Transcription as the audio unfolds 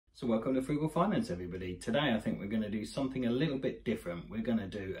So welcome to Frugal Finance, everybody. Today I think we're going to do something a little bit different. We're going to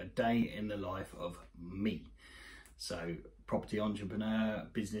do a day in the life of me. So property entrepreneur,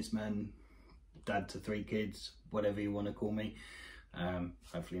 businessman, dad to 3 kids, whatever you want to call me.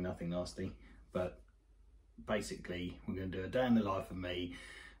 Hopefully nothing nasty, but basically we're going to do a day in the life of me,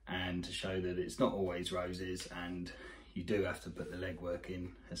 and to show that it's not always roses and you do have to put the legwork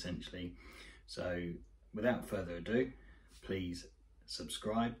in, essentially. So without further ado, please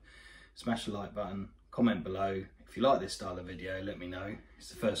subscribe, smash the like button, comment below. If you like this style of video, let me know. It's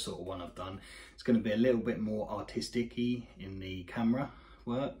the first sort of one I've done. It's going to be a little bit more artistic-y in the camera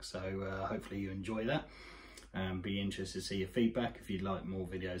work, so hopefully you enjoy that. Be interested to see your feedback. If you'd like more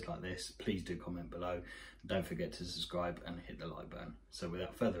videos like this, please do comment below. Don't forget to subscribe and hit the like button. So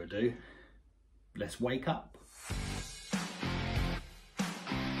without further ado, let's wake up.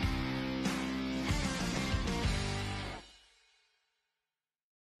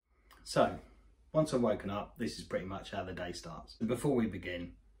 So, once I've woken up, this is pretty much how the day starts. Before we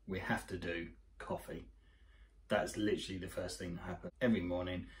begin, we have to do coffee. That's literally the first thing that happens. Every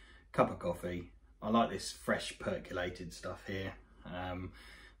morning, cup of coffee. I like this fresh percolated stuff here.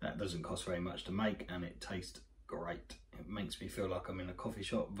 That doesn't cost very much to make and it tastes great. It makes me feel like I'm in a coffee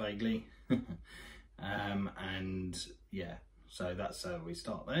shop, vaguely. And yeah, so that's how we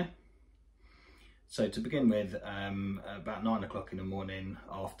start there. So to begin with, about 9 o'clock in the morning,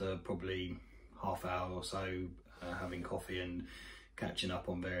 after probably half hour or so having coffee and catching up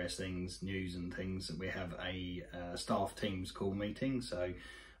on various things, news and things, we have a staff Teams call meeting. So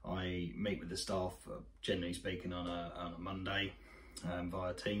I meet with the staff, generally speaking, on a Monday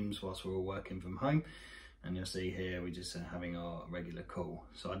via Teams whilst we're all working from home. And you'll see here we're just having our regular call.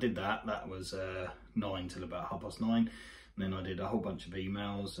 So I did that. That was 9 till about 9:30. And then I did a whole bunch of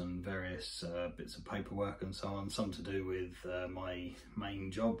emails and various bits of paperwork and so on, some to do with my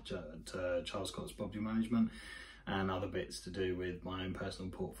main job, Charles Scott's property management, and other bits to do with my own personal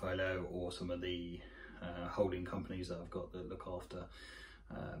portfolio or some of the holding companies that I've got that look after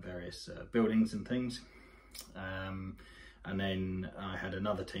various buildings and things. And then I had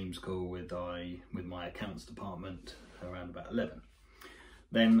another Teams call with my accounts department around about 11.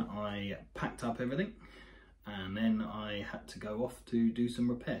 Then I packed up everything, and then I had to go off to do some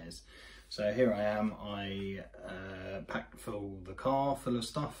repairs. So here I am, I packed the car full of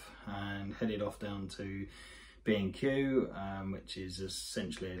stuff and headed off down to B&Q, which is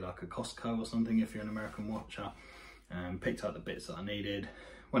essentially like a Costco or something if you're an American watcher. Picked up the bits that I needed,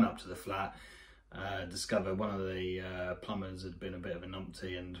 went up to the flat, discovered one of the plumbers had been a bit of a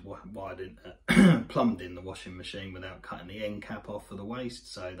numpty and plumbed in the washing machine without cutting the end cap off for the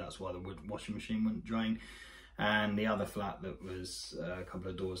waste, so that's why the washing machine wouldn't drain. And the other flat that was a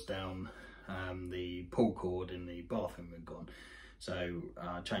couple of doors down, the pull cord in the bathroom had gone. So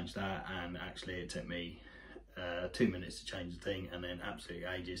I changed that, and actually it took me 2 minutes to change the thing, and then absolutely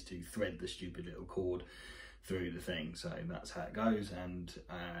ages to thread the stupid little cord through the thing. So that's how it goes. And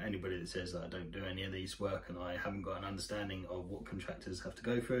anybody that says that I don't do any of these work and I haven't got an understanding of what contractors have to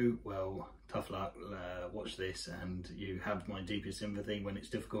go through, well, tough luck. Watch this and you have my deepest sympathy when it's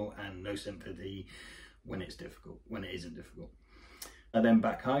difficult, and no sympathy when it's difficult, when it isn't difficult. And then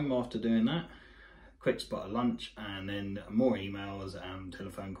back home after doing that, quick spot of lunch, and then more emails and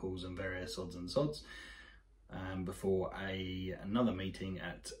telephone calls and various odds and sods before another meeting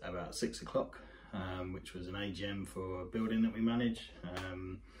at about 6 o'clock. Which was an AGM for a building that we manage,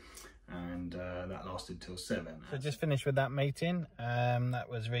 and that lasted till 7. So just finished with that meeting. That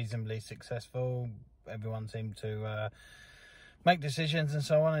was reasonably successful. Everyone seemed to make decisions and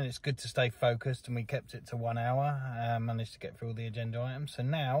so on, and it's good to stay focused, and we kept it to 1 hour. Managed to get through all the agenda items. So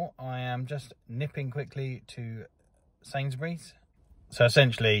now I am just nipping quickly to Sainsbury's. So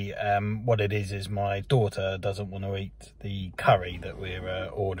essentially what it is my daughter doesn't want to eat the curry that we're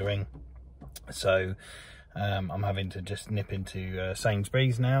ordering. So I'm having to just nip into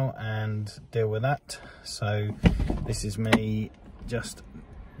Sainsbury's now and deal with that. So this is me just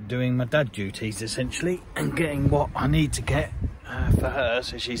doing my dad duties essentially, and getting what I need to get for her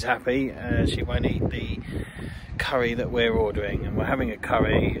so she's happy. She won't eat the curry that we're ordering, and we're having a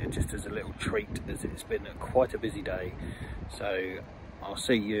curry just as a little treat, as it's been quite a busy day. So I'll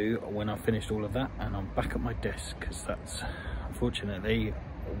see you when I've finished all of that and I'm back at my desk, because that's unfortunately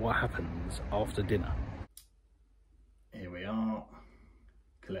what happens after dinner. Here we are,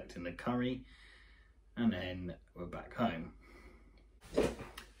 collecting the curry, and then we're back home.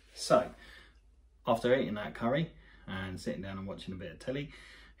 So after eating that curry and sitting down and watching a bit of telly,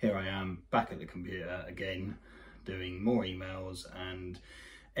 here I am back at the computer again, doing more emails and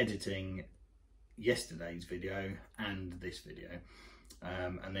editing yesterday's video and this video.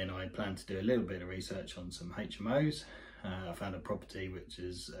 And then I plan to do a little bit of research on some HMOs. I found a property which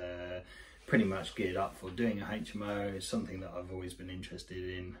is pretty much geared up for doing a HMO. It's something that I've always been interested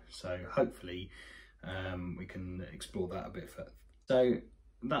in, so hopefully we can explore that a bit further. So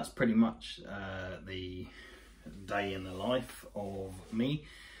that's pretty much the day in the life of me.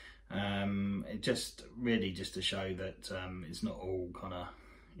 It just really just to show that it's not all kind of,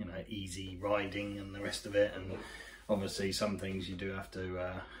 you know, easy riding and the rest of it, and obviously some things you do have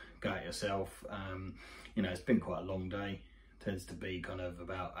to go at yourself. You know, it's been quite a long day. It tends to be kind of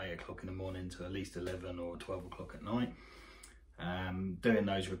about 8 o'clock in the morning to at least 11 or 12 o'clock at night. Doing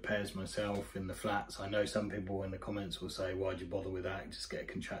those repairs myself in the flats. I know some people in the comments will say, why'd you bother with that, just get a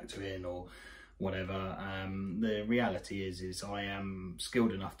contractor in or whatever. The reality is I am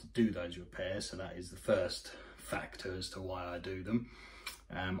skilled enough to do those repairs, so that is the first factor as to why I do them.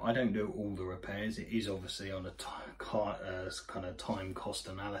 I don't do all the repairs. It is obviously on a kind of time cost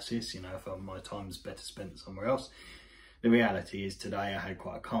analysis, you know, if my time's better spent somewhere else. The reality is today I had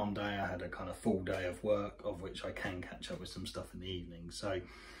quite a calm day. I had a kind of full day of work, of which I can catch up with some stuff in the evening. So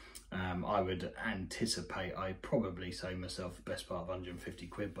I would anticipate I probably save myself the best part of 150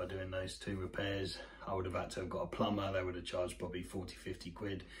 quid by doing those 2 repairs. I would have had to have got a plumber. They would have charged probably 40-50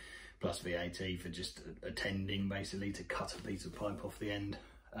 quid plus VAT for just attending, basically, to cut a piece of pipe off the end.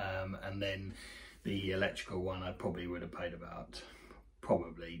 And then the electrical one I probably would have paid about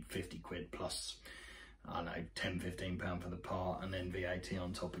probably 50 quid plus, I don't know, 10-15 pound for the part, and then VAT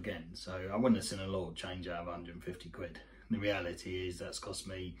on top again. So I wouldn't have seen a lot of change out of 150 quid. The reality is that's cost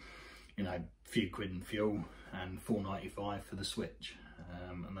me, you know, a few quid in fuel and £4.95 for the switch,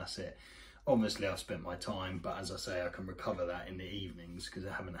 and that's it. Obviously I've spent my time, but as I say, I can recover that in the evenings because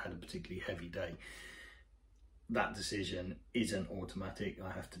I haven't had a particularly heavy day. That decision isn't automatic.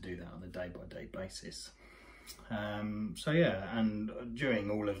 I have to do that on a day-by-day basis. So yeah, and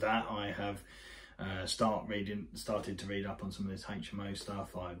during all of that I have started to read up on some of this HMO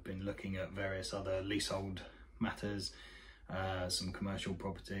stuff. I've been looking at various other leasehold matters, some commercial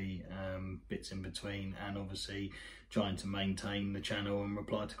property, bits in between, and obviously trying to maintain the channel and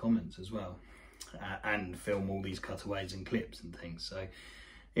reply to comments as well, and film all these cutaways and clips and things. So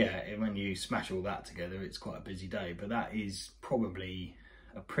yeah, when you smash all that together, it's quite a busy day, but that is probably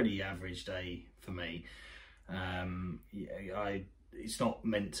a pretty average day for me. It's not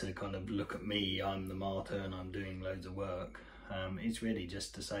meant to kind of look at me, I'm the martyr and I'm doing loads of work. It's really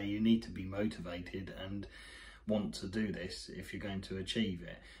just to say you need to be motivated and want to do this if you're going to achieve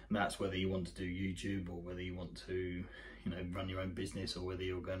it. And that's whether you want to do YouTube or whether you want to, you know, run your own business, or whether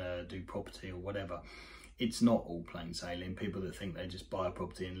you're going to do property or whatever. It's not all plain sailing. People that think they just buy a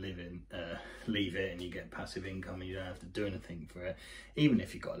property and leave it and you get passive income and you don't have to do anything for it. Even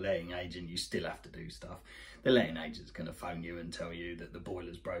if you've got a letting agent, you still have to do stuff. The letting agent's going to phone you and tell you that the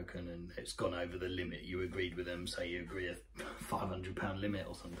boiler's broken and it's gone over the limit you agreed with them. Say you agree a £500 limit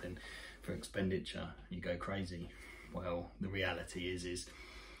or something for expenditure, you go crazy. Well, the reality is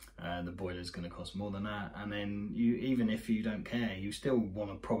the boiler's going to cost more than that, and then you, even if you don't care, you still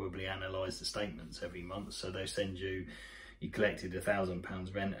want to probably analyse the statements every month. So they send you collected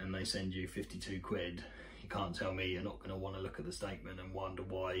 £1,000 rent and they send you 52 quid. You can't tell me you're not going to want to look at the statement and wonder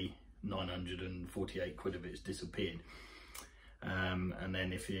why 948 quid of it's disappeared. And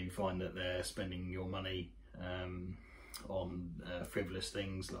then if you find that they're spending your money on frivolous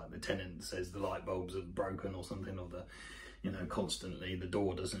things, like the tenant says the light bulbs are broken or something, or the, you know, constantly the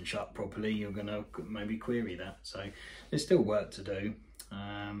door doesn't shut properly, you're going to maybe query that. So there's still work to do.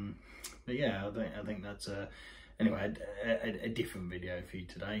 But yeah, I think that's anyway a different video for you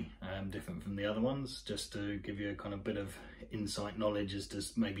today, different from the other ones, just to give you a kind of bit of insight knowledge as to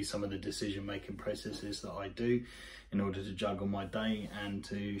maybe some of the decision making processes that I do in order to juggle my day, and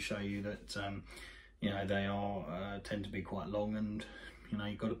to show you that you know, they are tend to be quite long, and you know,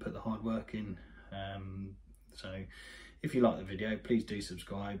 you've got to put the hard work in. So if you like the video, please do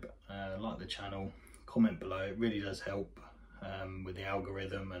subscribe, like the channel, comment below. It really does help with the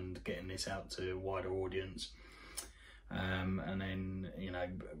algorithm and getting this out to a wider audience. And then, you know,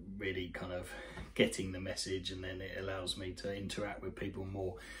 really kind of getting the message, and then it allows me to interact with people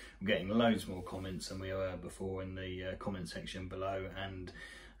more. I'm getting loads more comments than we were before in the comment section below, and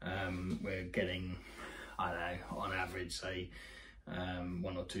we're getting, I don't know, on average, say 1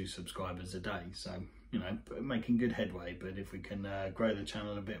 or 2 subscribers a day. So, you know, making good headway. But if we can grow the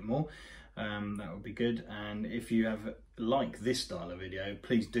channel a bit more, that would be good. And if you have liked this style of video,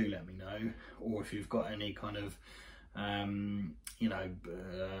 please do let me know. Or if you've got any kind of you know,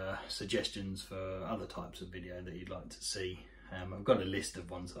 suggestions for other types of video that you'd like to see. I've got a list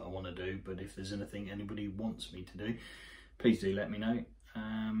of ones that I want to do, but if there's anything anybody wants me to do, please do let me know.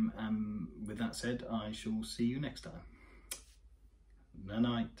 And with that said, I shall see you next time.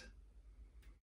 Night.